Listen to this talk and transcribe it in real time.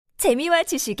재미와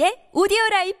지식의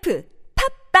오디오라이프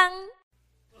팝빵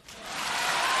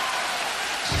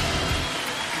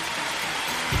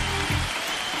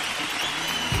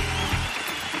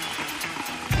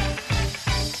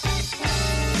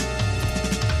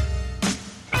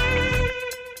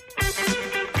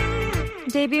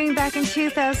Debuting back in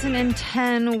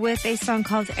 2010 with a song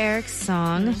called Eric's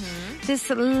Song, this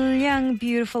young,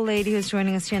 beautiful lady who's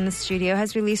joining us here in the studio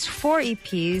has released 4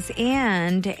 EPs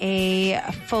and a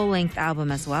full-length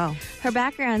album as well. Her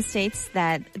background states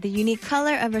that the unique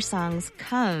color of her songs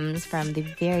comes from the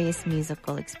various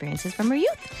musical experiences from her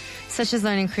youth. Such as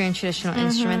learning Korean traditional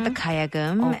instrument, the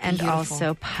kayagum, and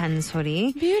also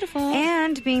pansori. Beautiful.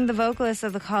 And being the vocalist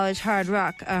of the college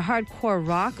hardcore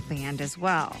rock band as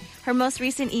well. Her most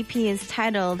recent EP is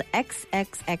titled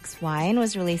XXXY and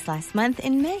was released last month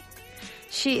in May.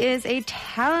 She is a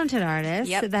talented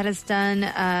artist that has done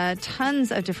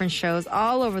tons of different shows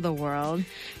all over the world.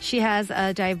 She has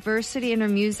a diversity in her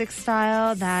music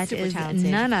style that Super is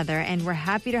talented. none other, and we're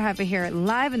happy to have her here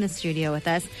live in the studio with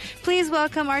us. Please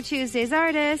welcome our Tuesday's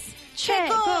artist,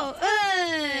 최고은!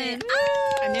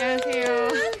 안녕하세요.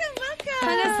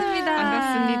 반갑습니다.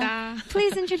 반갑습니다.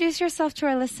 Please introduce yourself to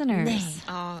our listeners.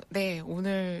 네,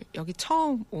 오늘 여기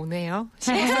처음 오네요.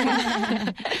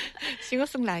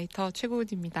 싱어송라이터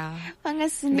최고은입니다.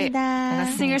 반갑습니다.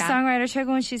 반갑습니다. Singer-songwriter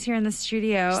최고은, she's here in the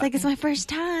studio. It's like it's my first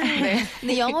time. 네.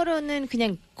 근데 영어로는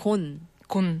그냥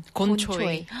곤초이.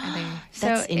 네. So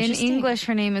That's in interesting. English,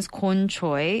 her name is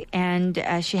Choi, and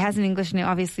she has an English name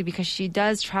obviously because she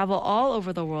does travel all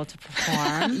over the world to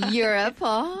perform. Europe.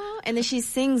 And then she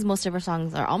sings most of her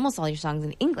songs, or almost all your songs,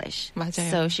 in English.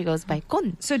 맞아요. So she goes by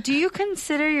곤. So do you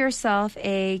consider yourself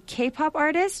a K-pop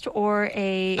artist or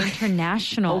a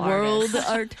international World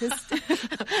artist?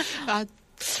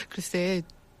 artist. 글쎄,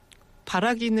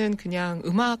 바라기는 그냥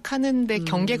음악 하는데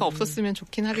경계가 없었으면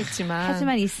좋긴 하겠지만.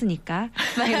 하지만 있으니까.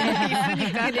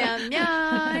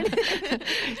 그러면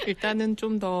일단은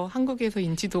좀 더 한국에서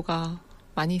인지도가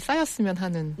많이 쌓였으면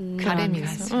하는 바람이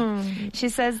있어. She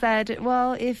says that,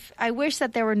 well, if I wish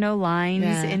that there were no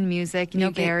lines in music,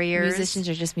 no barriers. Musicians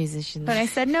are just musicians. But I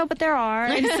said, no, but there are.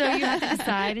 And so you have to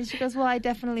decide. And she goes, well, I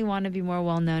definitely want to be more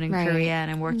well-known in Korea,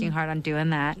 and I'm working hard on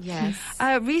doing that. Yes.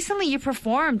 Recently, you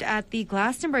performed at the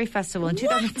Glastonbury Festival in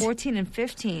 2014 and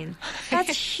 15.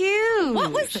 That's huge.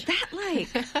 What was that like?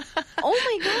 Oh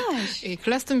my gosh. 이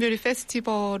글라스턴베리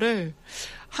페스티벌을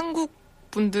한국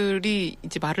분들이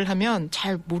이제 말을 하면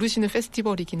잘 모르시는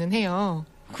페스티벌이기는 해요.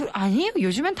 아니에요.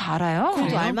 요즘엔 다 알아요.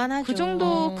 그래도 알만하죠. 그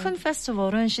정도 큰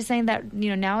페스티벌은 she's saying that,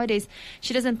 nowadays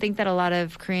she doesn't think that a lot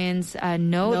of Koreans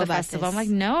know the about festival. this. I'm like,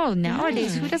 no,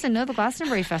 nowadays who doesn't know the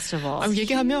Glastonbury Festival?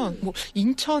 얘기하면 뭐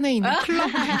인천에 있는 클럽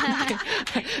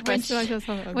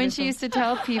말씀하셔서 When she used to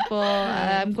tell people,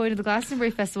 I'm going to the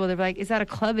Glastonbury Festival, they're like, is that a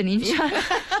club in Incheon?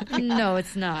 No,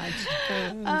 it's not.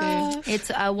 네. It's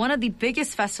one of the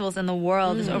biggest festivals in the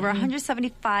world. There's over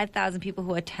 175,000 people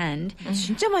who attend.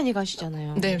 진짜 많이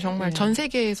가시잖아요. 네, 정말 전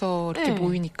세계에서 이렇게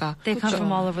모이니까. They come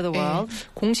from all over the world. 네,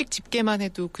 공식 집계만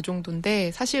해도 그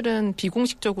정도인데 사실은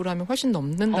비공식적으로 하면 훨씬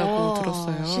넘는다고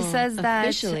들었어요. She says that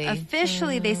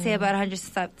Officially. they say about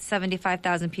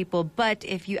 175,000 people, but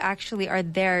if you actually are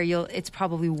there, it's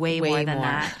probably way more than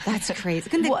that. That's crazy.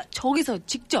 근데 저기서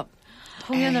직접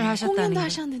공연을 하셨다니. 공연도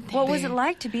하셨는데. What was it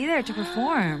like to be there to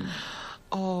perform?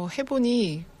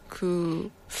 해보니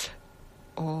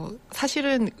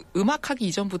사실은 음악하기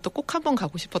이전부터 꼭 한번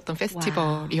가고 싶었던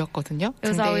페스티벌이었거든요. It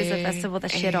was always a festival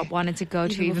that she had wanted to go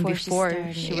to even before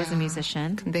she was a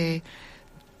musician. 근데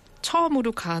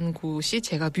처음으로 간 곳이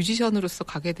제가 뮤지션으로서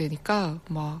가게 되니까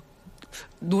막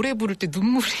노래 부를 때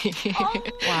눈물이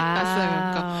났어요.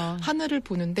 그러니까 하늘을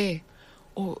보는데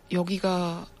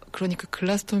여기가 그러니까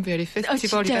글라스톤베리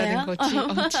페스티벌이라는 거지.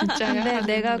 진짜야. 근데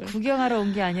내가 구경하러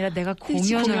온 게 아니라 내가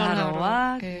공연을 하러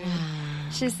와.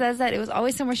 She says that it was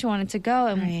always somewhere she wanted to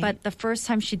go, but the first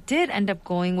time she did end up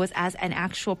going was as an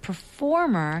actual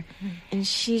performer. And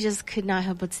she just could not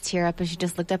help but to tear up, and she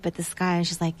just looked up at the sky and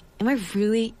she's like, am I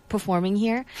really performing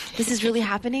here? This is really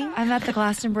happening? I'm at the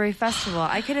Glastonbury Festival.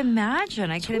 I could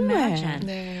imagine.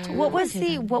 네. What was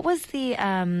the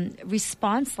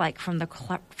response like from the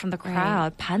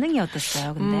crowd? 반응이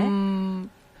어땠어요, 근데?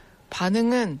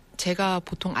 반응은 제가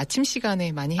보통 아침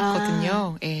시간에 많이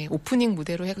했거든요. 예, 오프닝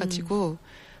무대로 해가지고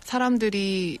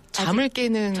사람들이 잠을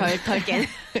깨는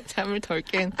잠을 덜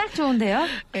깬 딱 좋은데요?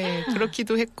 예,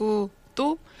 그렇기도 했고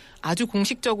또 아주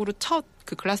공식적으로 첫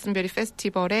그 글라스턴베리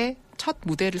페스티벌의 첫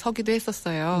무대를 서기도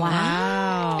했었어요.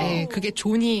 와우. 예, 그게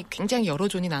존이 굉장히 여러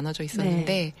존이 나눠져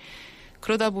있었는데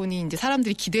그러다 보니 이제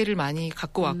사람들이 기대를 많이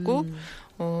갖고 왔고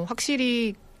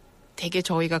확실히 되게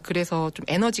저희가 그래서 좀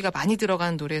에너지가 많이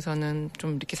들어가는 노래에서는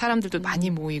좀 이렇게 사람들도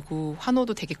많이 모이고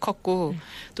환호도 되게 컸고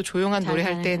또 조용한 노래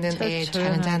할 때는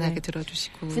잔잔하게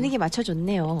들어주시고 분위기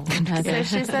맞춰줬네요. So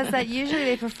she says that usually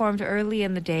they performed early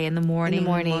in the day, in the morning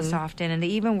most often, and they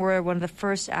even were one of the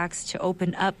first acts to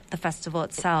open up the festival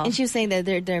itself. And she was saying that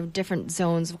there are different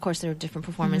zones. Of course, there are different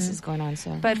performances going on.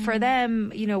 So, But for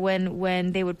them, you know,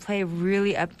 when they would play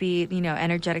really upbeat, you know,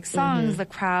 energetic songs, the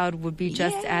crowd would be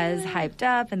just as hyped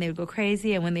up, and they would go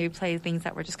crazy. And when they would play things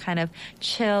that were just kind of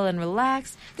chill and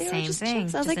relaxed, same thing.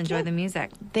 So just like, enjoy the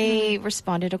music. They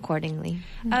responded accordingly.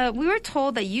 We were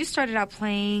told that you started out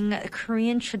playing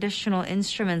Korean traditional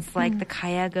instruments like the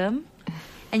kayagum,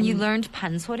 and you learned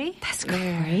pansori. That's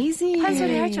crazy.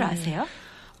 판소리 할 줄 아세요?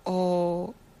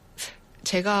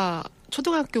 제가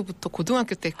초등학교부터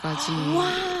고등학교 때까지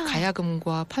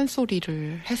가야금과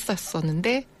판소리를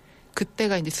했었었는데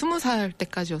그때가 이제 20살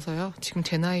때까지여서요. 지금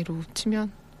제 나이로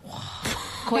치면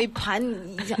거의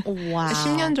반 이상. 와.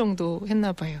 10년 정도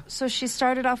했나 봐요. So she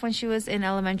started off when she was in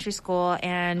elementary school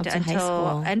and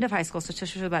until end of high school. So till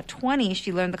she was about 20,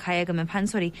 she learned the kayagum and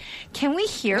pansori. Can we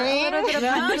hear a little bit of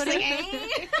pansori?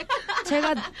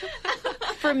 제가,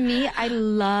 for me, I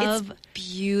love. It's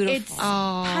beautiful. It's,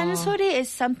 pansori is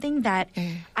something that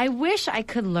I wish I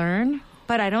could learn,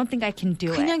 but I don't think I can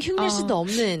do 그냥 it. 흉낼 수도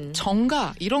없는.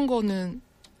 정가 이런 거는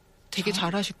되게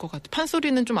잘하실 것 같아요.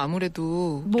 판소리는 좀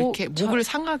아무래도 이렇게 목을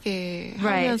상하게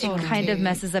Right, 하면서 it kind of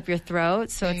messes up your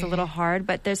throat, so it's a little hard.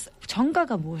 But there's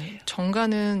정가가 뭐예요?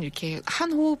 정가는 이렇게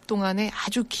한 호흡 동안에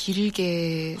아주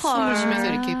길게 숨을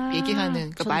쉬면서 이렇게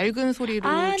얘기하는 그러니까 맑은 소리로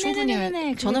충분히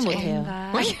할. 저는 못해요.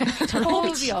 저는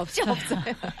호흡이 없어요.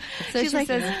 So she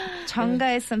says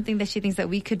정가 is something that she thinks that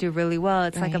we could do really well.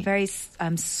 It's like a very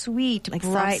sweet, like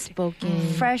bright,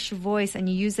 soft-spoken, fresh voice, and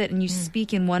you use it and you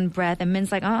speak in one breath. And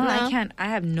Min's like, I can't. I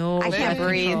have no. I can't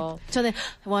breathe. control. 저는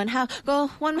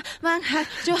원하고 원망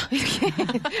하죠 이렇게.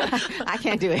 I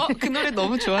can't do it. 그 노래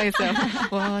너무 좋아했어요.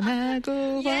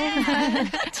 원하고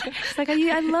It's like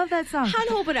I love that song. 한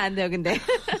호흡은 안 돼요, 근데.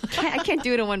 I can't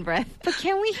do it in one breath. But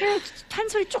can we hear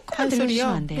판소리 조금만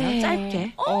들려주시면 안 돼요?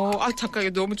 짧게. 잠깐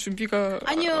이거 너무 준비가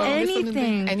아니요.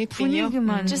 Anything.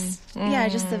 분위기만. Just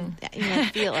the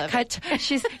feel of it.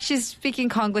 She's speaking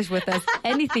Konglish with us.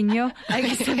 Anything요?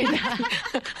 알겠습니다.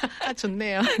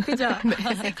 좋네요. 그죠?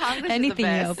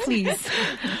 Anything요, please.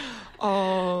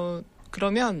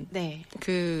 그러면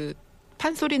그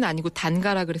판소리는 아니고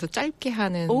단가라 그래서 짧게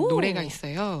하는 노래가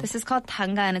있어요. This is called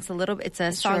tanga, and it's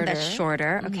a song that's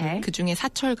shorter. Okay. 그 중에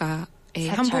사철가의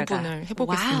한 부분을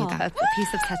해보겠습니다. Wow, a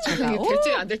piece of 사철가.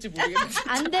 될지 안 될지 모르겠어요.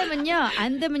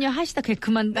 안 되면요 하시다 그냥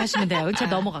그만하시면 돼요.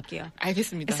 제가 넘어갈게요.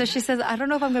 알겠습니다. So she says, I don't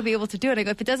know if I'm going to be able to do it. I go,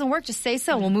 if it doesn't work, just say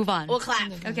so. We'll move on. We'll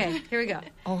clap. Okay, here we go.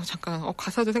 잠깐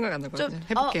가사도 생각이 안 나거든요.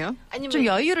 해볼게요. 좀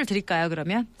여유를 드릴까요,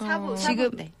 그러면? 지금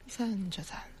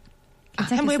산저산.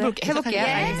 한번 해볼게요.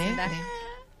 알겠습니다.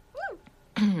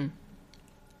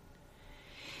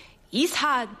 이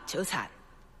산 저 산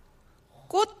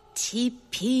꽃이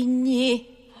피니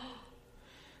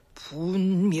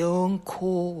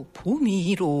분명코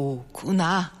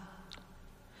봄이로구나.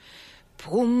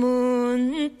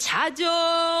 봄은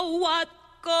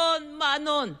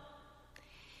찾아왔건만은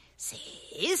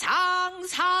세상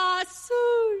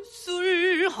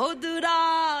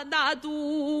사슬슬하더라.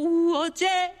 나도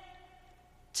어제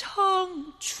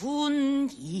청춘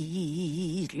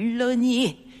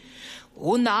일러니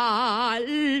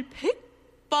오날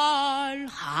백발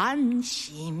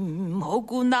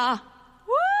한심하구나.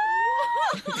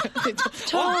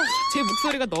 제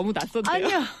목소리가 너무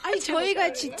낯선데요. 아니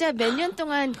저희가 진짜 몇 년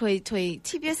동안 거의 저희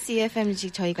TBS EFM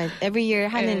저희가 every year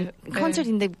하는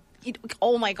콘서트인데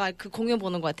Oh my god, 그 공연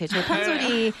보는 것 같아요. 저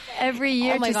판소리 every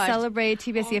year to celebrate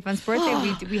TBS EFM's birthday,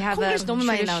 we have a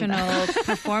traditional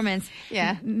performance.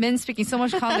 Yeah. Min speaking so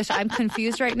much Konglish, I'm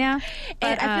confused right now.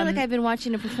 But I feel like I've been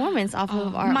watching a performance off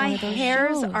of our my one of those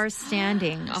hairs shows. are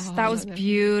standing. That was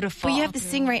beautiful. But you have to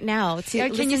sing right now to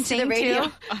Can you listen to the sing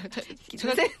radio.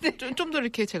 제가 좀 더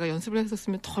이렇게 제가 연습을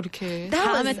했었으면 더 이렇게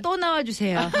다음에 또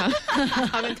나와주세요.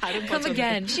 다음엔 다른 Come 버전.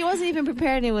 again. She wasn't even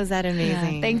prepared and it was that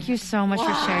amazing. Thank you so much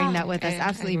for sharing that with us.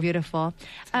 Absolutely beautiful.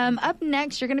 Up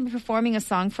next, you're going to be performing a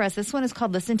song for us. This one is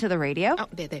called Listen to the Radio.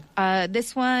 네네.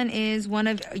 This one is one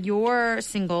of your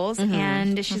singles,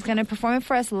 and she's going to perform it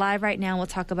for us live right now. We'll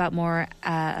talk about more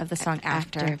of the song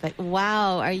after. But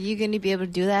wow, are you going to be able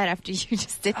to do that after you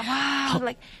just did? Wow,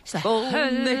 like, she's like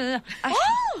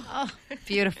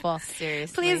beautiful.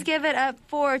 Seriously. Please give it up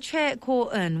for Choi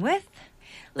Ko-eun with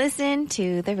Listen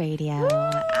to the radio. Ow, ow,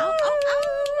 ow.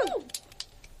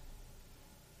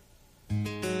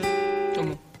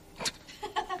 어머.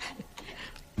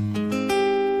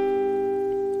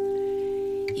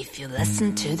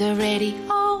 listen to the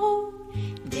radio.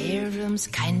 Their room's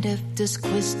kind of this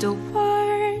crystal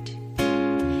word.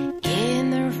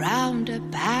 In a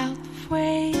roundabout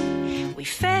way, we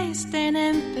face and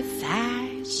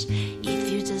empathize.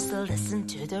 If you just listen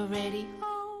to the radio.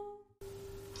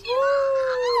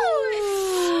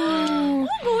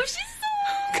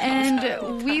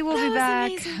 And we will be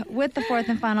back with the fourth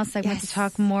and final segment to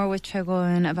talk more with Choi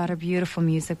Go-eun about her beautiful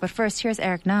music. But first, here's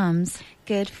Eric Nam's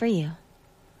Good for You.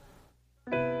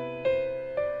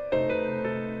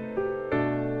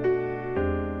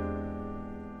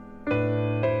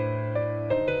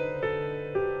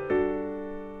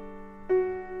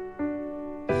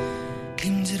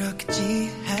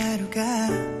 힘들었겠지 하루가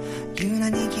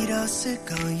유난히 길었을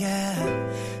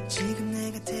거야 지금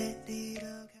내가 데리러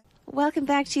Welcome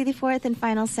back to the fourth and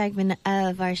final segment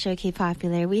of our show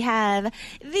K-Popular. We have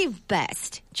the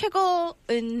best Choi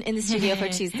Go-eun in the studio for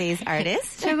Tuesday's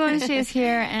artist. Choi Go-eun, she is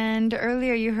here, and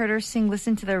earlier you heard her sing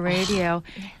Listen to the Radio.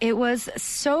 It was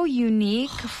so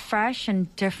unique, fresh, and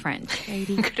different.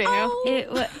 그래요?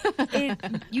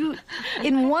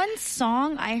 In one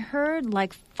song, I heard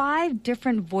like 5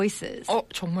 different voices.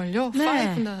 정말요? 네.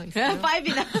 5나 있어요?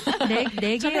 5이나.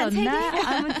 네 개였나?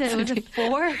 아무튼, was it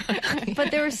 4?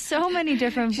 But there were so many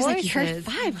different She's voices. like, you heard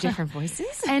 5 different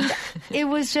voices? And it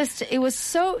was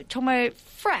so 정말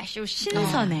fresh. It was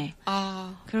신선해.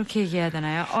 그렇게 얘기해야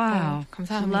되나요? Wow.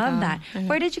 감사합니다. Love that. 네.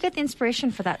 Where did you get the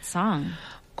inspiration for that song?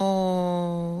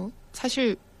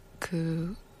 사실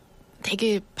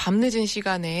되게 밤늦은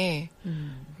시간에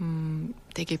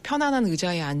되게 편안한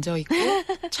의자에 앉아 있고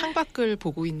창밖을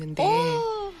보고 있는데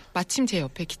마침 제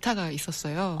옆에 기타가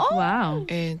있었어요. Wow.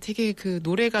 예, 되게 그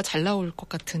노래가 잘 나올 것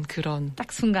같은 그런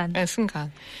딱 순간. 순간.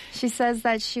 She says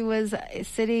that she was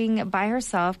sitting by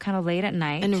herself kind of late at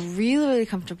night. In a really, really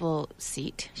comfortable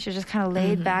seat. She was just kind of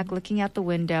laid back looking out the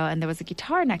window, and there was a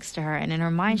guitar next to her, and in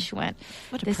her mind she went,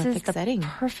 What a this is perfect the setting.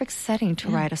 perfect setting to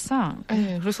write a song.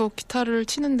 예, 그래서 기타를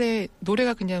치는데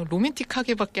노래가 그냥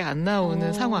로맨틱하게밖에 안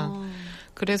나오는 상황.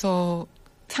 그래서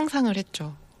상상을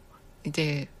했죠.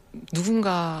 이제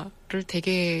누군가를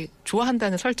되게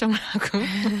좋아한다는 설정을 하고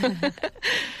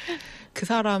그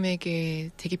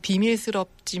사람에게 되게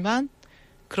비밀스럽지만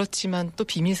그렇지만 또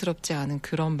비밀스럽지 않은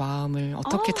그런 마음을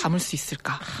어떻게 담을 수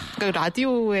있을까? 그러니까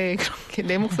라디오에 그렇게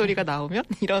내 목소리가 나오면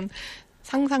이런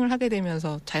상상을 하게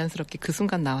되면서 자연스럽게 그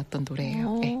순간 나왔던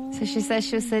노래예요. 네. So she says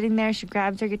she was sitting there, she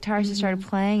grabbed her guitar, she started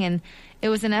playing, and it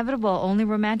was inevitable. Only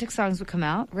romantic songs would come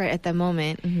out. Right at that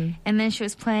moment. And then she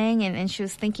was playing, and she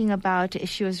was thinking about if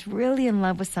she was really in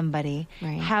love with somebody,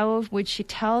 how would she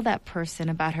tell that person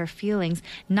about her feelings?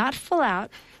 Not full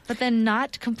out, but then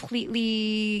not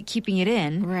completely keeping it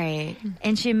in. Right.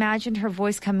 And she imagined her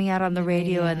voice coming out on the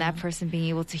radio and that person being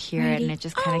able to hear it, and it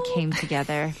just kind of came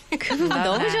together.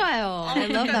 너무 좋아요. I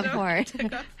love that part.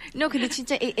 No, 근데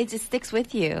진짜 it just sticks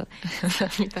with you.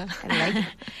 감사합니다. I like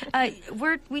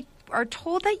it. We are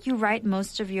told that you write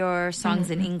most of your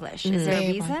songs in English. Is there a 네,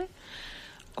 reason?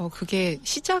 그게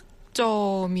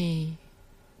시작점이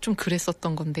좀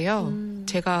그랬었던 건데요.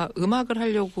 제가 음악을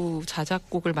하려고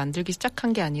자작곡을 만들기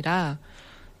시작한 게 아니라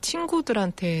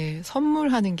친구들한테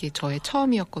선물하는 게 저의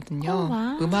처음이었거든요.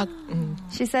 wow. 음악.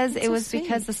 She says it So was sweet.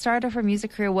 because the start of her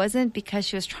music career wasn't because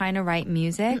she was trying to write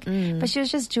music, but she was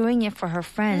just doing it for her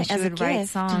friends. Right, She as a would write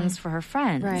gift. songs for her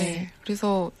friends. Right. 네.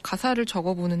 그래서 가사를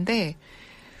적어보는데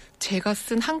제가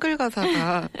쓴 한글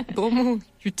가사가 너무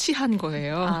유치한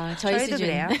거예요. 저희 저희도 수준.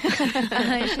 그래요.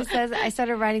 She says, I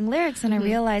started writing lyrics and I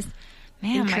realized,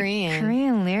 man, In my Korean.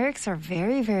 Korean lyrics are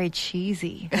very, very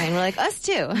cheesy. And we're like, us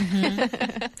too.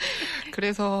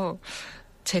 그래서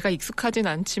제가 익숙하진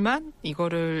않지만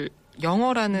이거를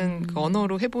영어라는 그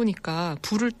언어로 해보니까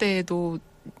부를 때에도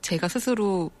제가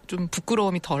스스로 좀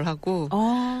부끄러움이 덜하고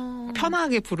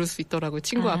편하게 부를 수 있더라고요.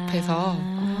 친구 앞에서.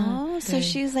 So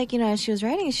she's like, as she was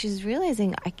writing, she's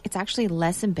realizing it's actually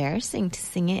less embarrassing to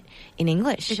sing it in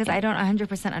English. Because I don't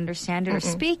 100% understand it or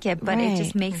speak it, but it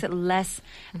just makes it less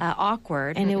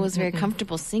awkward. And it was very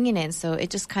comfortable singing it, so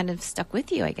it just kind of stuck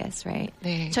with you, I guess, right?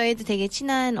 네. 저희도 되게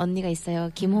친한 언니가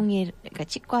있어요. 김홍일, 그러니까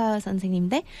치과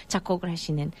선생님인데 작곡을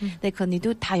하시는. 근데 그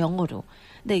언니도 다 영어로.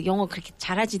 근데 영어 그렇게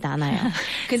잘하지도 않아요.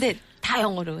 근데 다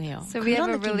영어로 해요. So we have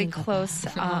a really 느낌인가 봐. close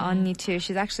언니 too.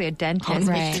 She's actually a dentist,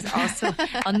 but Right. she's also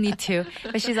언니 too.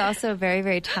 But she's also a very,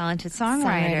 very talented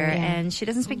songwriter, and she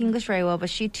doesn't speak English very well, but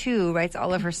she too writes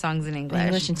all of her songs in English.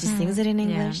 English and she sings it in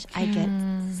English. I get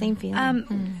same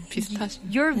feeling. 비슷하시.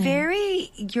 You're very,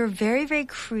 very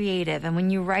creative, and when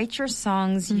you write your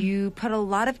songs, you put a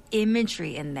lot of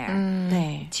imagery in there.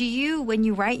 네. Do you, when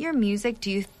you write your music, do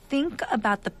you think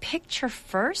about the picture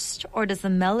first, or does the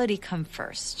melody come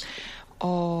first?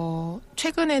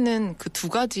 최근에는 그 두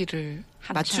가지를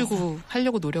맞추고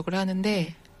하려고 노력을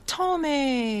하는데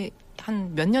처음에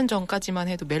한 몇 년 전까지만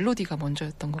해도 멜로디가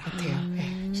먼저였던 것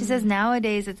같아요. She says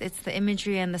nowadays it's the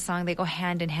imagery and the song, they go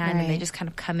hand in hand and they just kind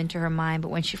of come into her mind.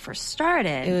 But when she first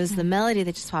started, It was the melody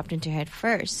that just popped into her head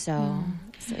first. So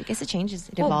I guess it changes.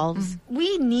 It evolves.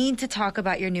 we need to talk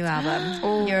about your new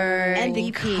album. Your And the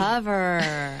EP. cover.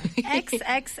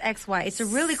 XXXY. It's a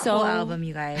really So cool album,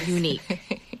 you guys. Unique.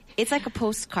 It's like a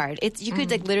postcard. It's you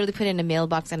could like literally put it in a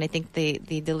mailbox, and I think the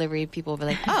delivery people will be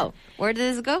like, "Oh, where did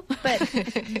this go?" But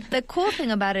the cool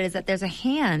thing about it is that there's a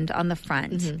hand on the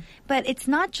front. But it's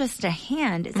not just a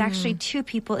hand. It's actually two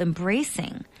people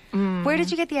embracing. Where did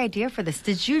you get the idea for this?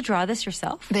 Did you draw this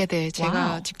yourself? 네네,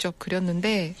 제가 Wow. 직접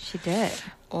그렸는데 She did.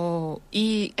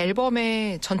 이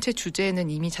앨범의 전체 주제는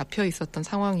이미 잡혀 있었던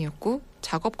상황이었고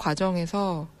작업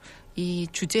과정에서 이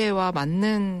주제와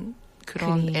맞는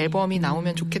그런 앨범이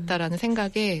나오면 좋겠다라는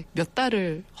생각에 몇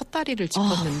달을 헛다리를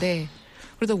짚었는데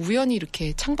그러다 우연히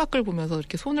이렇게 창밖을 보면서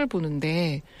이렇게 손을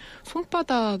보는데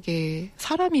손바닥에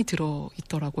사람이 들어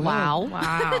있더라고요. Wow.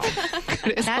 Wow.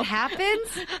 That happens?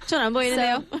 전 안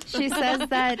보이는데요. She says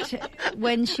that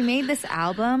when she made this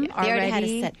album They already had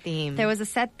a set theme. There was a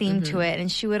set theme to it,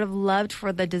 and she would have loved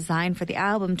for the design for the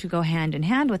album to go hand in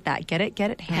hand with that. Get it?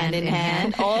 Get it? Hand in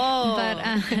hand. Oh. But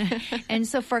and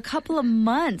so for a couple of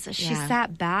months, she Yeah.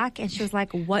 sat back and she was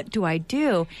like, "What do I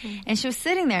do?" And she was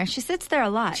sitting there. She sits there a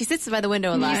lot. She sits by the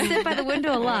window a lot. You sit by the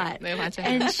window a lot. 네, 맞아요.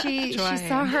 And she 좋아해요.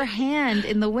 saw her hand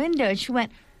in the window, and she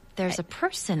went, "There's a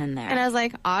person in there." And I was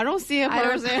like, I don't see a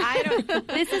person. I don't.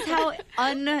 This is how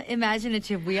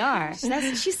unimaginative we are.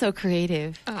 She's so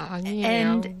creative.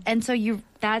 아니에요. And so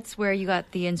that's where you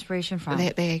got the inspiration from.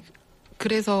 네, 네.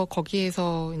 그래서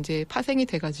거기에서 이제 파생이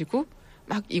돼가지고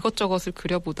막 이것저것을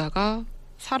그려보다가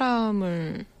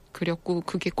사람을 그렸고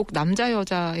그게 꼭 남자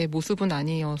여자의 모습은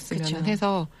아니었으면 그쵸.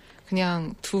 해서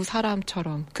그냥 두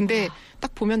사람처럼. 근데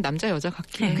딱 보면 남자 여자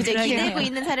같긴 해요. 그저 기대고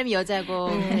있는 사람이 여자고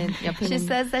옆에 She 있는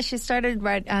says that she started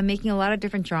making a lot of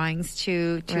different drawings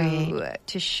to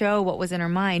show what was in her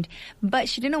mind, but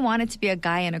she didn't want it to be a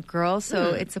guy and a girl,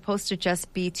 so it's supposed to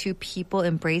just be two people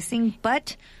embracing,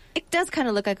 but It does kind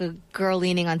of look like a girl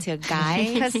leaning onto a guy.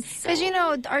 because you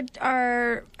know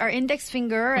our index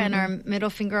finger and our middle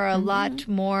finger are a lot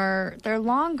more, they're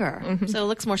longer. So it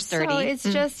looks more sturdy. So it's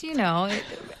just, you know,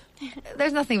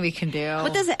 there's nothing we can do.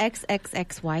 What does the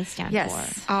XXXY stand Yes.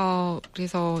 for?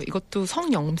 그래서 이것도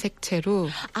성염색체로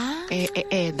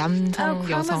남성, Oh,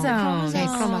 여성. chromosomes. 네,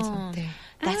 크로모솜. 네.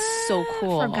 That's so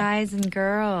cool. For guys and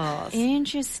girls.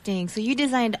 Interesting. So you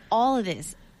designed all of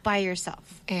this by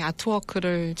yourself. 네,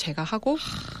 아트워크를 제가 하고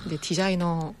이제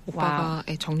디자이너 오빠가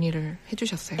정리를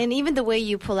해주셨어요. And even the way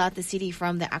you pull out the CD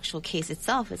from the actual case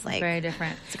itself is like Very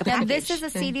different. It's like a Now, package. this is a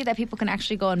CD that people can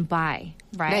actually go and buy,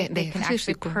 right? 네, They 네, can 하실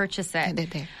수 actually 있고. purchase it. 네,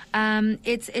 네.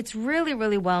 It's really,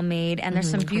 really well made, and there's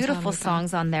some beautiful 감사합니다.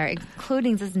 songs on there,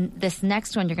 including this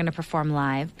next one you're going to perform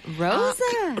live. Rosa.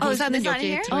 로사는 it's not 여기에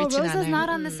here? Oh, 들어있진 Rosa's 않아요. not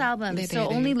on this album, 네, so 네,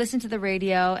 네. only listen to the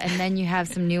radio, and then you have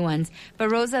some new ones. But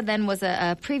Rosa then was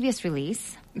a previous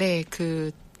release. 네,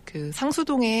 그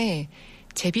상수동에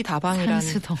제비다방이라는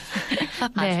상수동.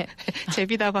 네.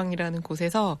 제비다방이라는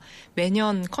곳에서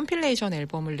매년 컴필레이션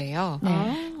앨범을 내요.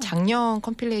 작년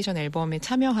컴필레이션 앨범에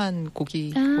참여한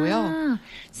곡이고요.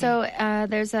 So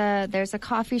there's a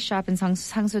coffee shop in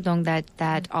Sangsudong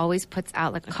that always puts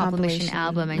out like a compilation compilation.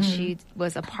 album, and she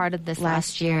was a part of this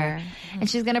last year. And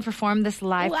she's going to perform this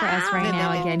live for us right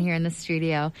now again here in the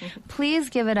studio. Please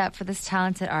give it up for this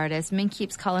talented artist. Min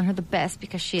keeps calling her the best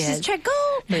because she is. She's 최고.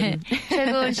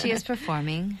 최고, and she is performing.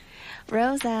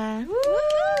 Rosa.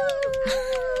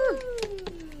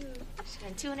 She's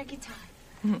gonna tune her guitar.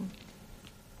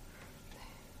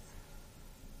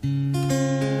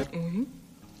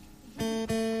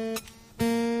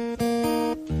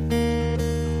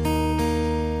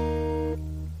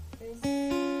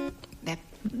 네.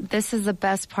 This is the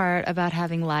best part about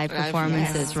having live Live,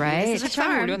 performances, yes. right? This is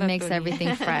참 It makes 올려놨더니.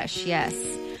 everything fresh. Yes.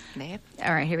 네.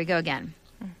 All right, here we go again.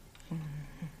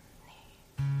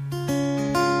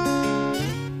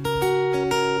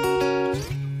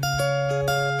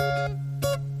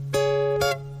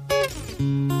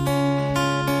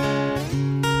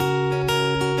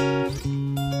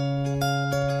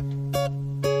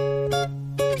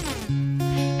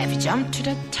 Have you jumped to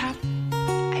the top?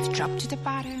 I've dropped to the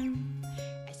bottom.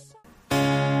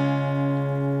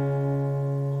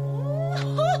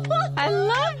 I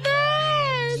love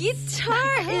that.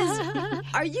 Guitar is.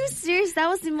 Are you serious? That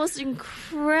was the most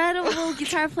incredible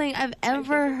guitar playing I've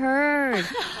ever heard.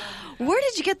 Where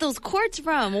did you get those chords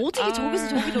from? 어떻게 저기서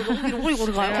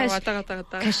저기로 가요? 왔다 갔다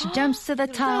갔다. Because she jumps to the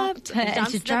top and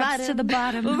she drops to the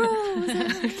bottom.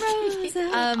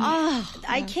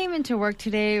 I came into work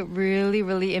today really,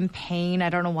 really in pain. I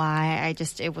don't know why.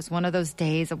 It was one of those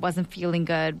days. I wasn't feeling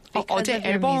good because 어제 of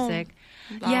your 앨범 music.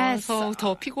 Yes. 나와서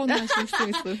더 피곤하실 수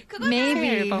있어요.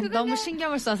 Maybe. 너무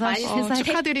신경을 써서.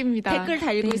 축하드립니다. 댓글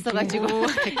달고 있어가지고.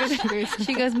 댓글 달고 있어요.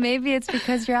 She goes, maybe it's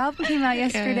because your album came out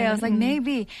yesterday. I was like,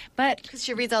 maybe. But Because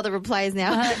she reads all the replies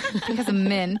now. because of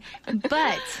Min.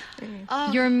 But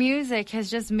your music has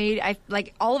just made,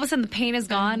 all of a sudden the pain is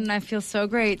gone and I feel so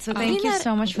great. So thank you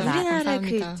so much for that. 우리나라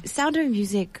그 감사합니다. 사운드 오브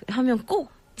뮤직 하면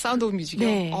꼭 사운드 오브 뮤직이요?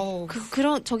 네. 어우.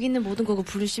 그런 저기 있는 모든 곡을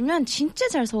부르시면 진짜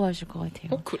잘 소화하실 것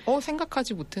같아요.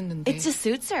 생각하지 못했는데. It just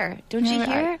suits her. Don't you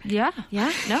hear? Yeah.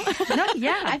 Yeah? No? No,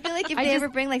 yeah. I feel like if they ever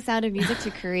bring Sound of Music to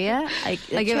Korea,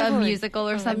 Like a musical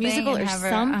or something. a musical or and have her-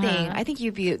 something, I think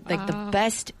you'd be the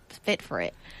best fit for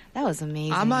it. That was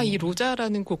amazing. 아마 이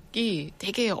로자라는 곡이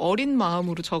되게 어린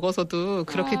마음으로 적어서도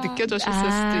그렇게 느껴졌을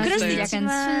수도 그럴 수도 있어요.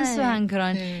 약간 순수한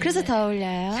그런. 그래서 더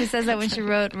어울려요. She says that when she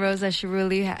wrote Rosa, she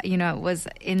really, was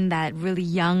in that really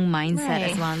young mindset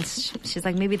Right. as well. And she's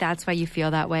like, maybe that's why you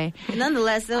feel that way.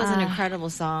 Nonetheless, it was an incredible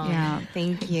song. yeah.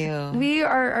 Thank you. We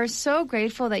are so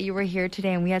grateful that you were here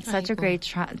today, and we had such a great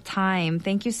time.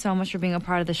 Thank you so much for being a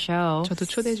part of the show. 저도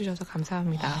초대해 주셔서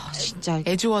감사합니다. 진짜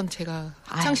애주원 제가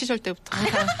학창 시절 때부터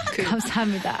항상 그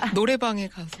감사합니다. 노래방에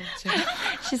가서 제가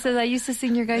She says, I used to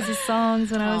sing your guys'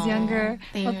 songs when I was younger.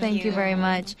 Well, thank you very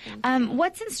much.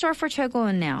 What's in store for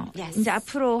최고은 now? Yes. 이제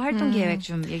앞으로 활동 계획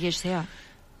좀 얘기해 주세요.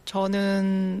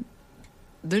 저는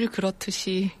늘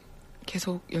그렇듯이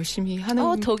계속 열심히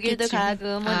하는 독일도 겠지만.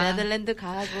 가고 네덜란드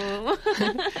가고.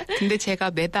 근데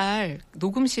제가 매달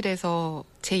녹음실에서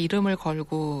제 이름을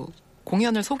걸고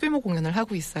소규모 공연을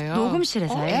하고 있어요.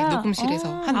 녹음실에서요? 네,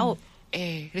 녹음실에서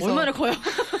그래서 얼마나 커요?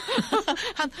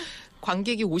 한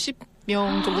관객이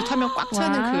 50명 정도 차면 꽉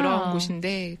차는 와우. 그런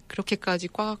곳인데 그렇게까지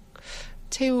꽉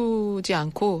채우지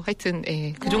않고 하여튼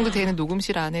그 정도 되는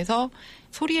녹음실 안에서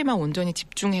소리에만 온전히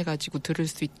집중해가지고 들을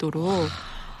수 있도록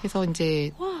해서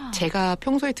이제 제가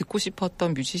평소에 듣고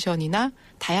싶었던 뮤지션이나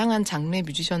다양한 장르의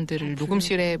뮤지션들을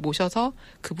녹음실에 모셔서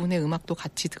그분의 음악도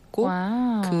같이 듣고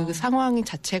와우. 그 상황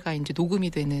자체가 이제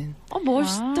녹음이 되는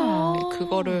멋있다.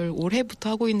 그거를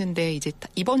올해부터 하고 있는데 이제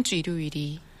이번 주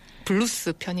일요일이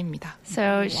블루스 편입니다.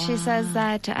 So she says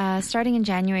that starting in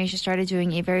January, she started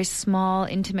doing a very small,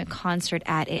 intimate concert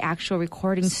at an actual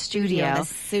recording studio. That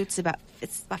suits about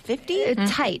 50?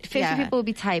 Tight. 50 Yeah. people will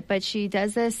be tight, but she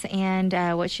does this, and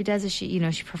what she does is she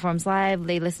performs live.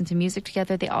 They listen to music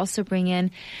together. They also bring in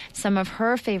some of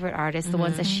her favorite artists, the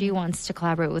ones that she wants to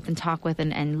collaborate with and talk with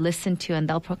and listen to, and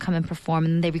they'll come and perform,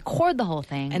 and they record the whole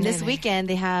thing. And this weekend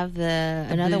they have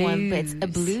another one, but it's a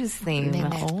blues theme.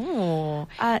 네네. Oh.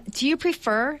 Do you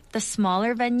prefer the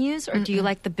smaller venues, or do you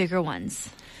like the bigger ones?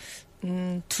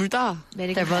 둘 다.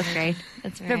 They're both great.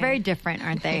 They're very different,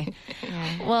 aren't they?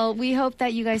 Well, we hope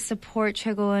that you guys support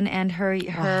최고은 and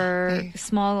her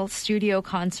small studio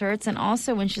concerts, and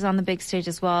also when she's on the big stage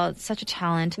as well. It's such a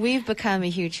talent. We've become a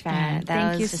huge fan. That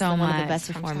Thank was you just so one of the much.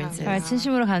 best performances. All right,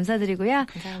 진심으로 감사드리고요.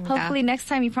 감사합니다. Hopefully next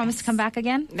time you promise to come back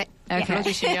again. 네. Okay.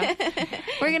 불러주시면.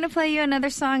 We're going to play you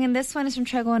another song, and this one is from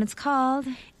최고은. It's called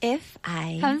If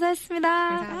I 감사했습니다.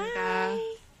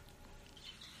 감사합니다.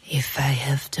 If I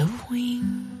have the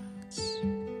wings,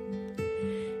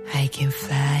 I can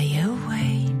fly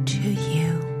away to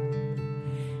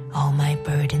you, all my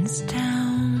burdens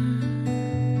down.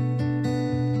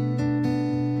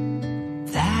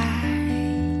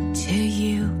 Fly to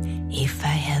you if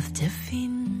I have the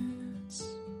fins.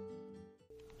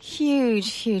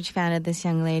 huge fan of this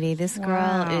young lady. This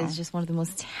girl is just one of the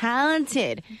most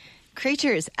talented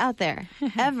creatures out there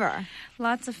ever.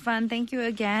 Lots of fun. Thank you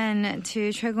again to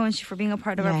최고은 for being a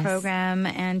part of our Yes. program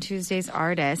and Tuesday's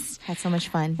Artist. Had so much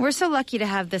fun. We're so lucky to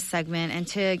have this segment and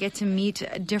to get to meet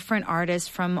different artists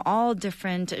from all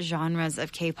different genres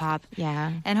of K-pop.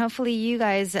 Yeah. And hopefully you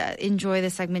guys enjoy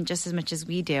this segment just as much as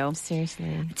we do.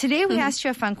 Seriously. Today we asked you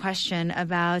a fun question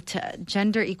about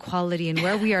gender equality and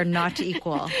where we are not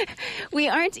equal. We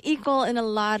aren't equal in a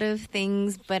lot of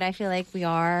things, but I feel like we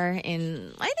are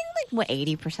in, I think,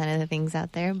 80% of the things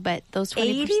out there. But those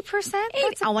 20%? 80%?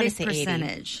 That's a I want to big say 80.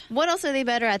 percentage. What else are they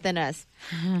better at than us?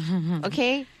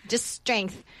 Okay? Just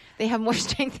strength. They have more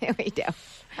strength than we do.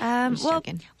 just Well,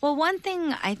 joking. one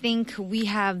thing I think we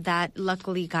have that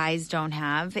luckily guys don't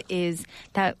have is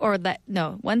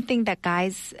one thing that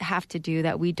guys have to do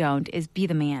that we don't is be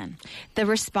the man. The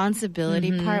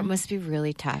responsibility part must be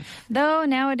really tough. Though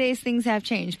nowadays things have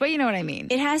changed, but you know what I mean.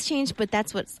 It has changed, but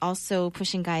that's what's also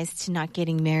pushing guys to not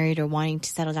getting married or wanting to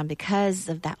settle down because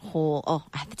of that whole,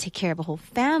 I have to take care of a whole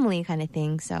family kind of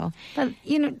thing. So, But,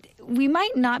 we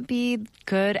might not be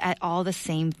good at all the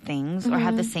same things or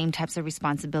have the same types of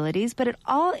responsibilities, but it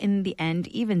all in the end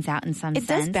evens out in some it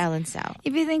sense. does balance out.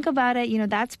 If you think about it,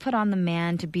 that's put on the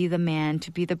man, to be the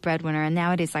breadwinner. And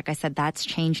nowadays, like I said, that's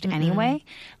changed anyway.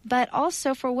 But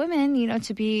also for women,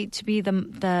 to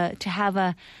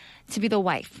be the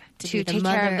wife, to be the take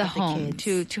care of mother the of the home,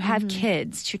 kids. to have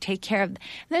kids, to take care of.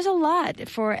 There's a lot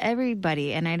for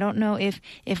everybody, and I don't know if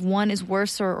one is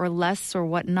worse or less or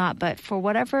whatnot, but for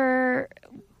whatever.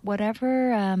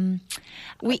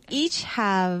 We each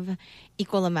have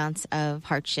equal amounts of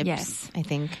hardships. Yes. I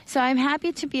think. So I'm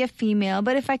happy to be a female,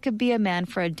 but if I could be a man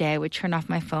for a day, I would turn off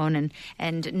my phone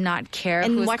and not care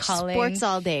And who's watch calling. sports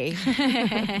all day.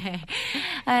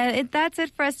 That's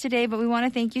it for us today, but we want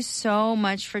to thank you so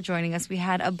much for joining us. We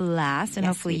had a blast, and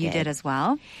Yes, hopefully we you did did. as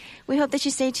well. We hope that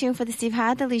you stay tuned for the Steve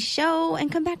Hadley Show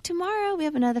and come back tomorrow. We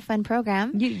have another fun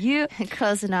program. You.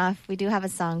 Close enough. We do have a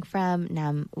song from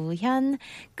Nam Woo-hyun,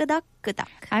 Kudak Kudak.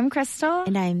 I'm Crystal,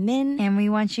 And I'm Min. and we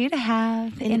want you to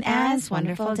have an as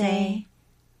wonderful day.